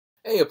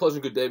Hey, a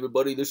pleasant good day,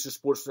 everybody. This is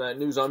Sports Fanatic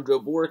News. I'm Joe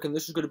Boric, and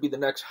this is going to be the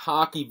next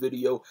hockey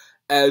video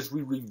as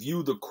we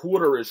review the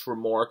quarter-ish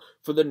remark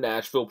for the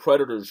Nashville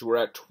Predators, who are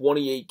at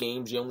 28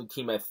 games. The only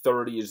team at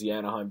 30 is the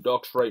Anaheim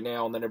Ducks right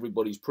now, and then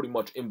everybody's pretty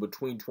much in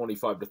between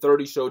 25 to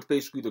 30, so it's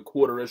basically the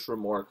quarter-ish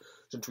remark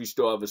since we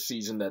still have a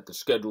season that the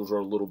schedules are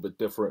a little bit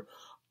different,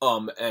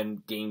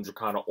 and games are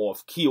kind of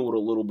off-keeled a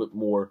little bit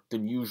more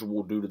than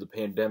usual due to the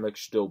pandemic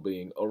still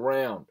being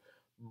around.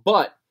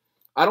 But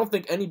I don't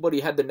think anybody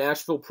had the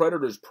Nashville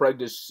Predators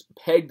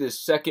pegged as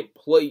second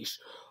place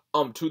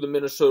to the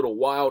Minnesota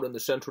Wild in the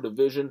Central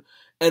Division,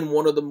 and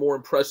one of the more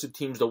impressive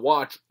teams to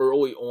watch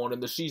early on in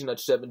the season at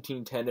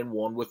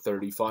 17-10-1 with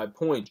 35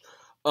 points.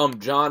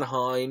 John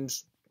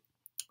Hines,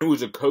 who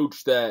was a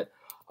coach that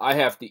I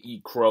have to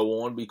eat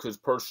crow on because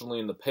personally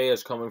in the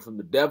past, coming from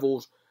the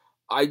Devils,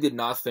 I did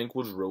not think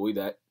was really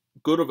that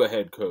good of a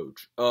head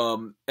coach.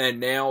 And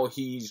now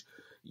he's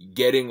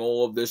getting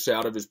all of this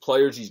out of his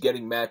players. He's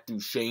getting Matt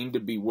Duchene to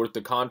be worth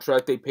the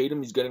contract they paid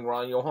him. He's getting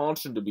Ryan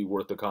Johansson to be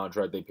worth the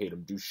contract they paid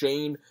him.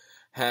 Duchene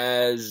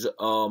has,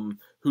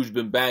 who's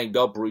been banged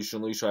up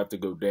recently, so I have to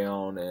go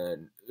down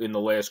and in the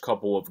last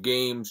couple of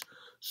games,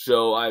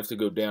 so I have to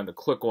go down to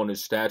click on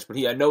his stats. But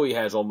I know he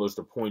has almost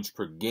a points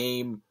per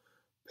game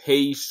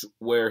pace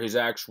where his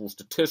actual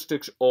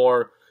statistics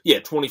are,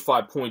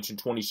 25 points in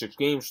 26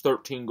 games,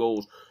 13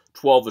 goals,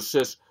 12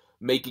 assists,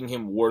 making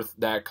him worth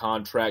that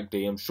contract,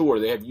 damn sure.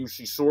 They have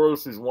UC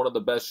Soros, who's one of the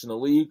best in the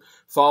league,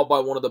 followed by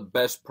one of the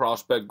best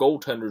prospect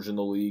goaltenders in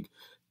the league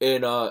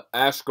in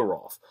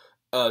Askarov.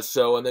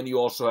 And then you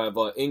also have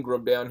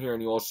Ingram down here,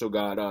 and you also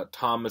got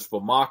Thomas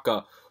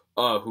Vamaka,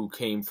 who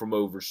came from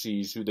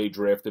overseas, who they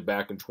drafted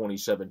back in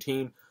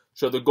 2017.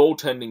 So the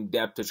goaltending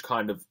depth is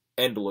kind of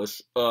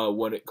endless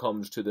when it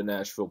comes to the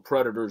Nashville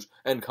Predators,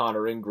 and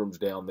Connor Ingram's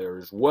down there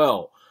as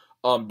well.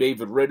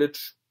 David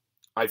Rittich,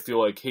 I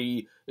feel like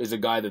he is a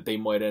guy that they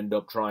might end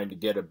up trying to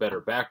get a better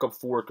backup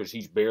for because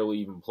he's barely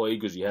even played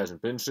because he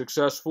hasn't been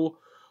successful.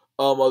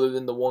 Other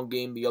than the one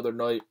game the other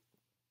night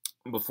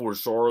before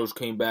Soros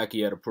came back,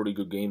 he had a pretty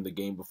good game the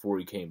game before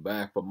he came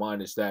back, but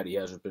minus that, he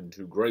hasn't been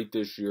too great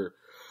this year.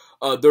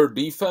 Their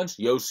defense,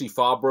 Yossi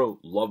Fabro,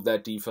 love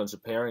that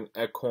defensive pairing.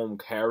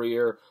 Ekholm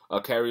Carrier.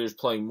 Carrier's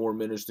playing more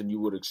minutes than you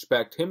would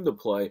expect him to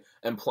play,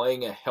 and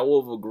playing a hell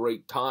of a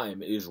great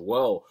time as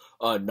well.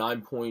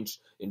 9 points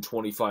in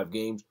 25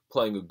 games,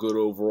 playing a good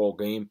overall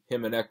game.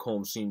 Him and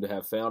Ekholm seem to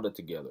have found it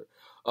together.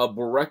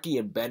 Borecki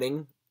and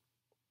Benning,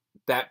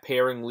 that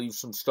pairing leaves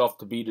some stuff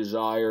to be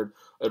desired.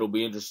 It'll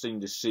be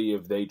interesting to see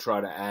if they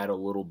try to add a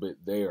little bit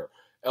there.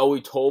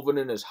 Eeli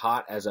Tolvanen is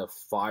hot as a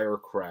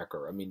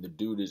firecracker. I mean, the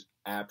dude is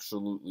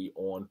absolutely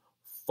on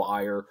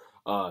fire.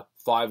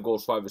 5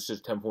 goals, 5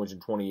 assists, 10 points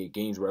in 28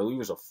 games, where I believe it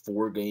was a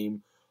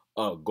 4-game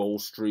goal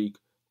streak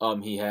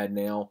he had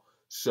now.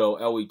 So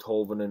Eeli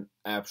Tolvanen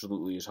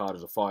absolutely is hot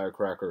as a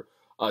firecracker.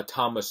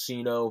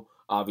 Tomasino,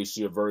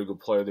 obviously a very good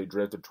player. They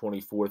drafted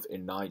 24th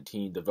in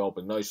 19,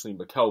 developing nicely.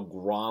 Mikael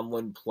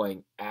Granlund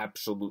playing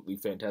absolutely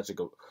fantastic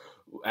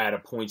at a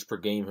points per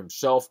game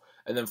himself.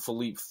 And then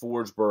Philippe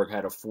Forsberg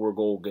had a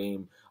 4-goal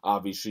game,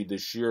 obviously,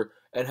 this year,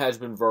 and has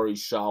been very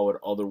solid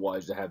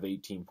otherwise to have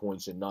 18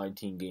 points in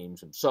 19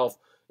 games himself.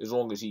 As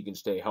long as he can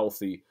stay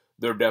healthy,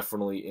 they're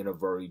definitely in a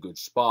very good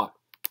spot.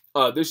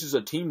 This is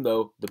a team,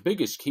 though, the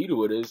biggest key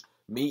to it is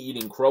me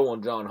eating crow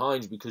on John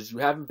Hines because you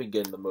haven't been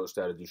getting the most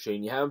out of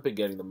Duchene. You haven't been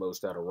getting the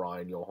most out of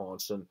Ryan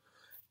Johansson.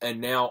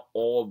 And now,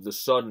 all of a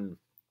sudden,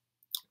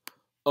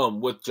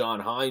 with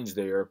John Hines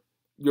there,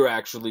 you're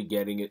actually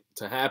getting it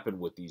to happen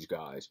with these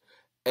guys.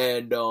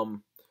 And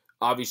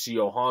obviously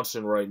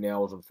Johansson right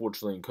now is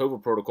unfortunately in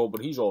COVID protocol,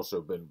 but he's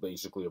also been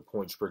basically a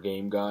points per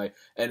game guy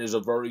and is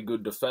a very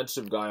good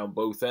defensive guy on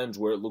both ends,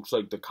 where it looks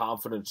like the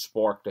confidence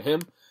spark to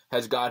him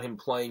has got him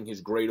playing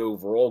his great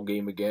overall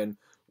game again,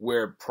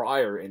 where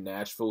prior in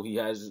Nashville he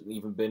hasn't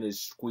even been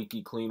as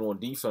squeaky clean on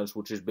defense,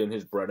 which has been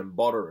his bread and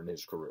butter in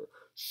his career.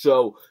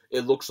 So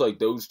it looks like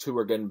those two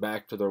are getting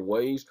back to their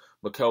ways.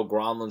 Mikael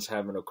Granlund's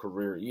having a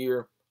career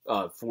year.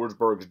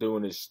 Forsberg's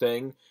doing his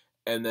thing,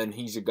 and then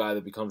he's a guy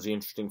that becomes the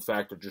interesting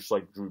factor, just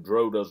like Drew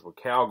Droe does with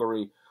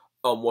Calgary.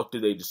 What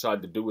do they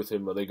decide to do with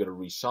him? Are they going to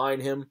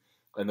re-sign him,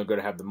 and they're going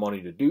to have the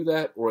money to do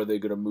that, or are they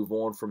going to move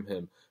on from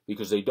him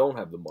because they don't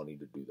have the money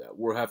to do that?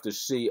 We'll have to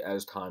see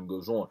as time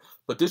goes on.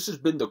 But this has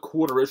been the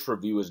quarter-ish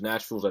review as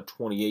Nashville's at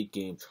 28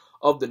 games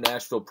of the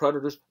Nashville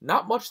Predators.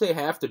 Not much they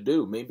have to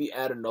do. Maybe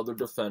add another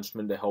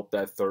defenseman to help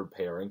that third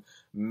pairing.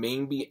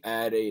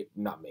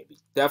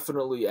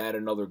 Definitely add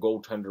another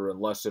goaltender,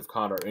 unless if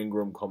Connor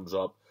Ingram comes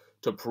up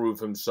to prove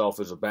himself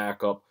as a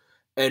backup,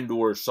 and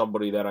or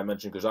somebody that I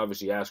mentioned, because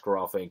obviously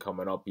Askarov ain't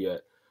coming up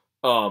yet.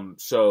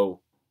 So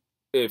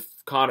if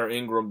Connor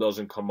Ingram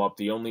doesn't come up,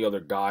 the only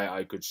other guy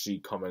I could see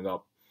coming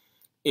up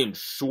in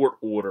short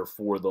order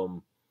for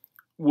them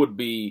would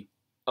be,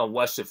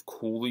 unless if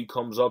Cooley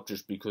comes up,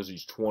 just because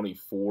he's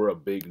 24, a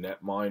big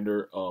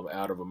netminder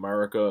out of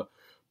America,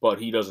 but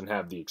he doesn't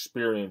have the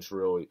experience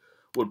really,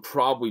 would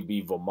probably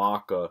be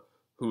Vamaka,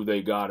 who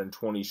they got in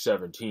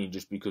 2017,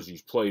 just because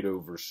he's played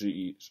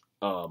overseas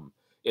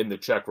in the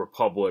Czech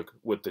Republic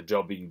with the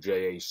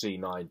WJAC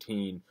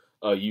 19,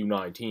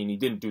 U19. He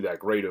didn't do that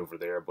great over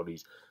there, but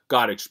he's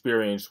got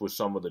experience with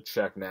some of the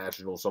Czech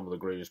nationals, some of the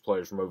greatest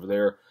players from over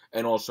there,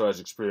 and also has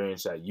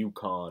experience at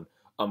UConn,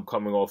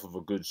 coming off of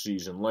a good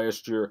season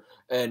last year,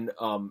 and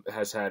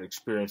has had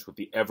experience with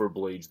the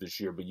Everblades this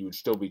year, but you would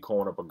still be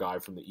calling up a guy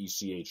from the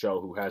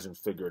ECHL who hasn't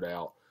figured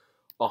out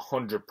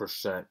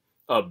 100%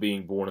 of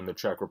being born in the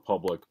Czech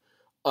Republic,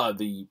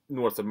 the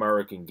North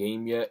American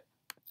game yet.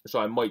 So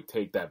I might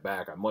take that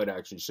back. I might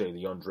actually say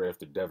the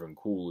undrafted Devin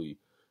Cooley,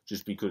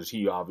 just because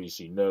he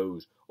obviously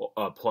knows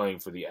playing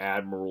for the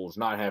Admirals,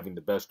 not having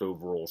the best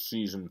overall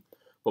season,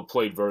 but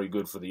played very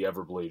good for the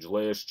Everblades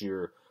last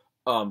year.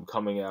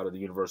 Coming out of the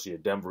University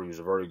of Denver, he was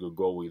a very good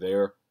goalie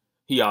there.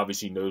 He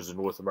obviously knows the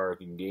North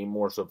American game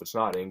more, so if it's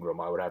not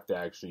Ingram, I would have to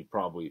actually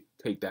probably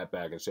take that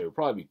back and say it would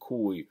probably be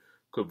Cooley,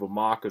 because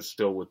Vamaka's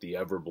still with the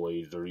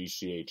Everblades, their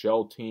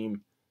ECHL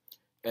team,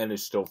 and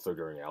is still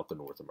figuring out the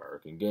North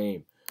American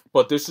game.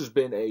 But this has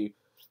been a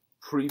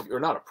preview, or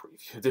not a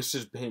preview, this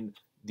has been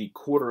the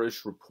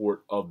quarter-ish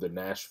report of the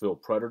Nashville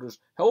Predators.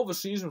 Hell of a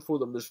season for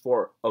them this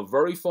far. A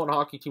very fun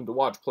hockey team to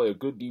watch, play a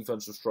good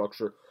defensive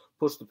structure,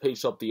 push the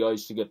pace up the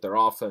ice to get their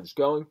offense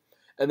going.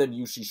 And then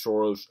UC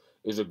Soros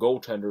is a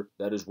goaltender.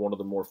 That is one of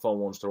the more fun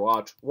ones to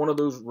watch. One of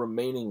those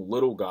remaining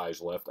little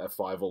guys left at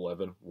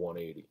 5'11",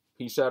 180.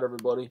 Peace out,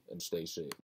 everybody, and stay safe.